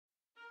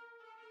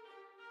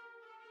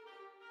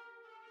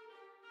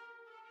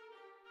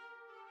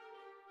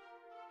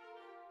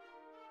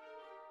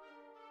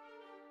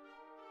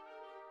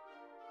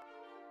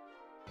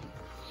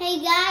Hey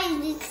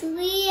guys, it's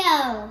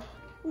Leo.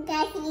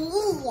 That's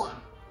Leah.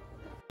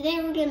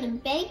 Today we're gonna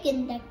bake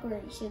and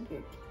decorate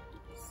sugar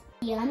cookies.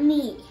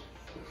 Yummy.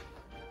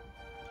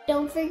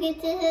 Don't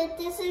forget to hit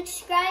the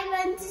subscribe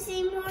button to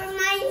see more of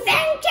my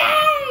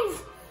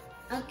adventures.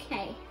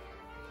 Okay,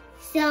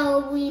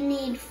 so we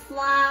need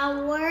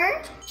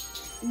flour,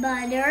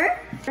 butter,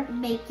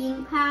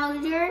 baking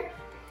powder,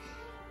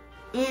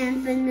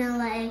 and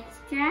vanilla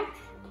extract,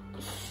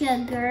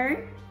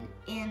 sugar,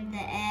 and the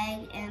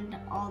egg, and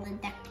all the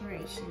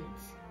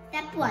decorations.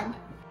 Step 1,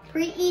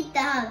 preheat the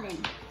oven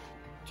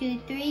to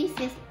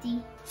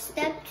 350.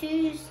 Step 2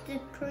 is the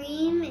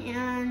cream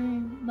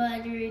and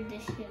butter the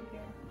sugar.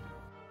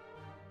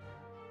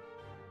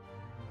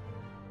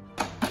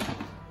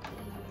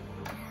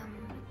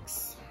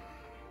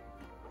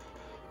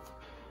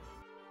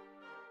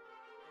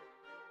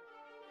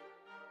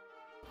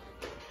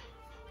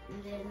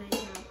 And then I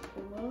have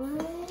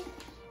pour.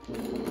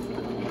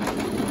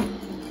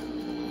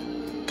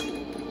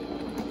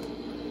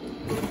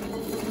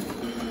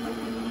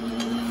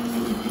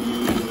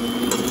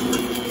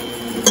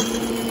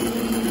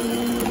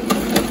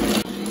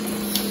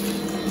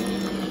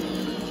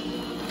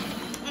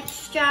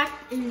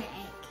 Extract in the egg.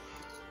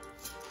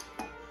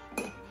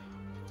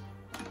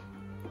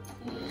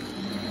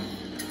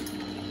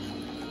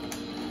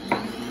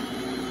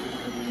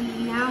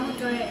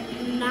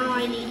 Now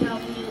I need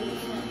help doing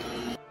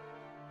it.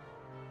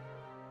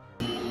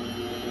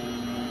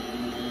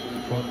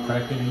 Well,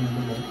 crack it in the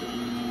bowl.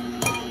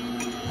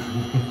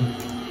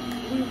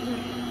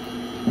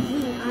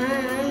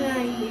 I'm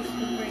not used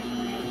to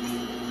breaking eggs.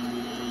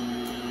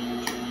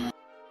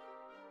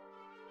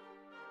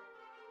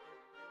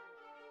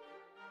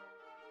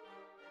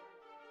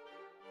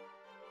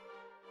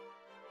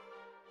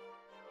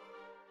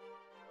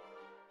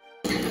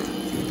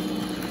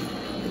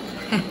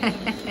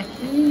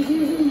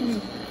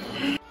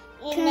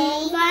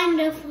 Combine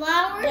the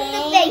flour and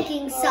the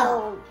baking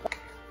salt.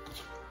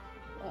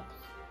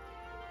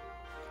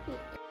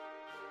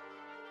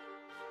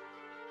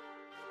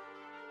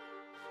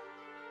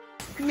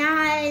 Now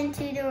add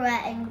into the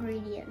wet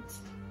ingredients.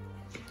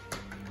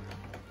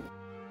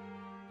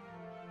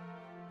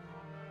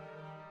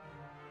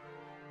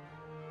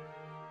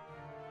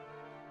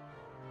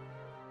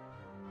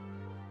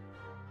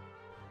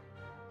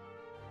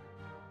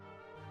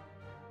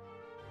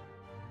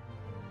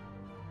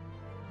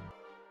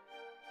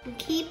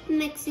 Keep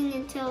mixing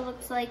until it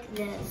looks like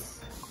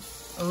this.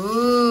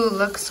 Ooh,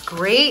 looks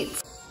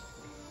great.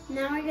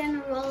 Now we're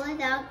gonna roll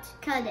it out to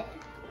cut it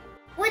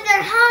with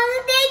our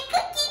holiday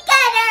cookie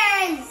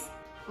cutters.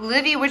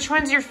 Livy, which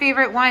one's your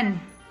favorite one?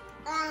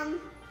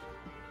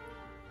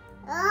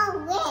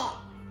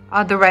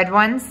 Oh, the red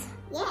ones?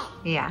 Yeah.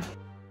 Yeah.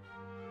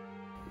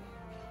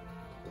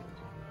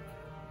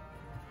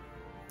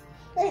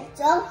 It's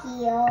so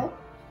cute.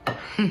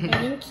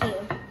 Thank you.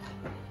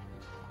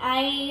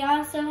 I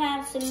also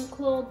have some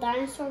cool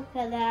dinosaur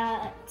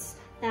cutouts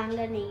that I'm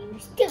gonna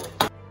use too.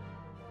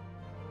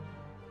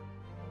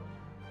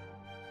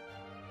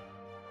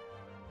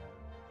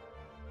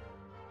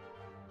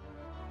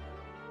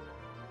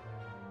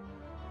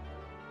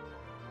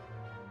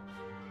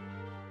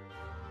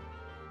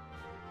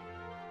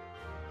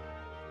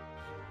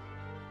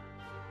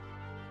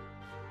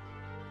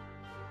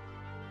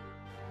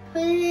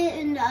 Put it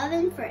in the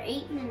oven for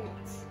 8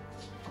 minutes.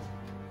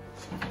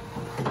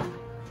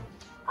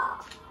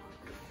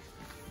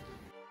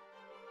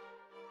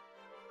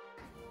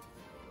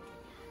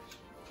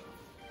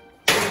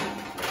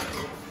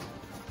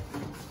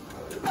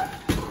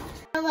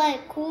 Let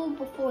it cool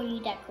before you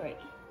decorate.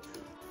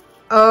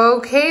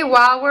 Okay,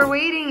 while we're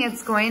waiting,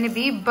 it's going to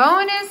be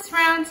bonus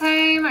round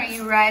time. Are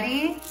you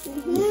ready?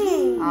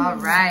 Mm-hmm. All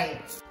right.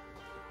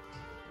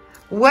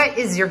 What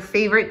is your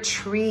favorite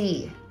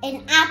tree?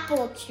 An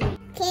apple tree.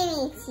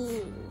 Candy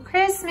tree.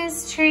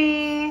 Christmas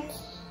tree.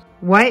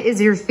 What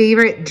is your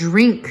favorite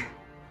drink?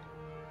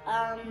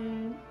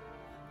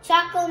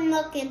 Chocolate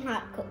milk and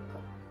hot cocoa.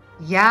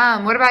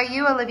 Yum. What about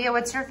you, Olivia?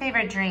 What's your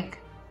favorite drink?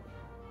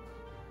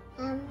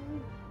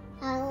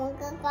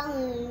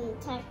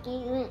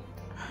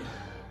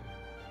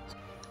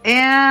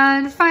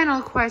 And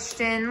final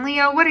question,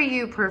 Leo, what do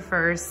you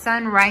prefer,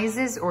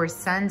 sunrises or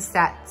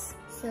sunsets?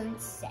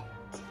 Sunset.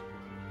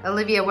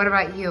 Olivia, what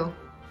about you?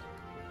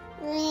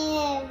 So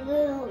now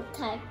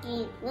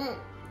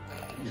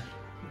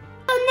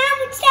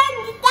it's time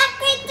to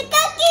decorate the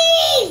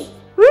cookies!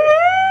 Woo!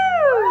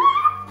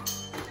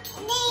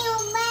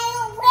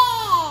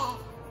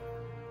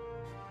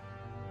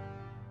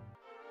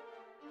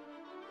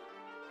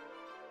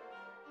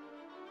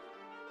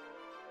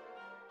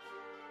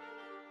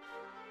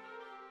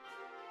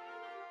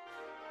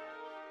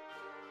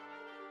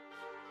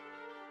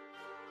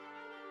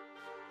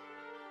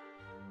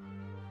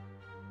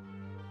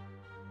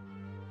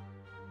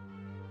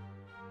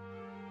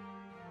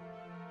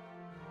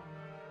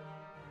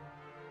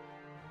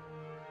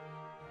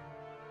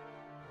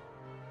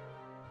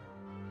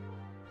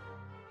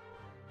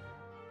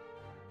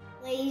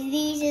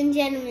 Ladies and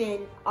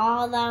gentlemen,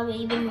 all that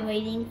we've been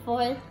waiting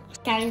for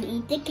Time to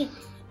eat the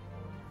cookies.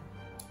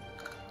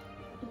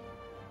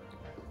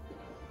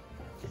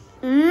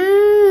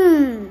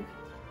 Mmm.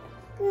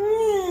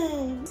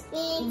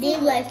 Mmm.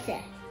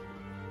 Delicious.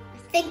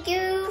 Thank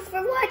you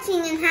for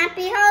watching and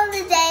happy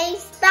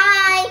holidays.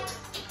 Bye.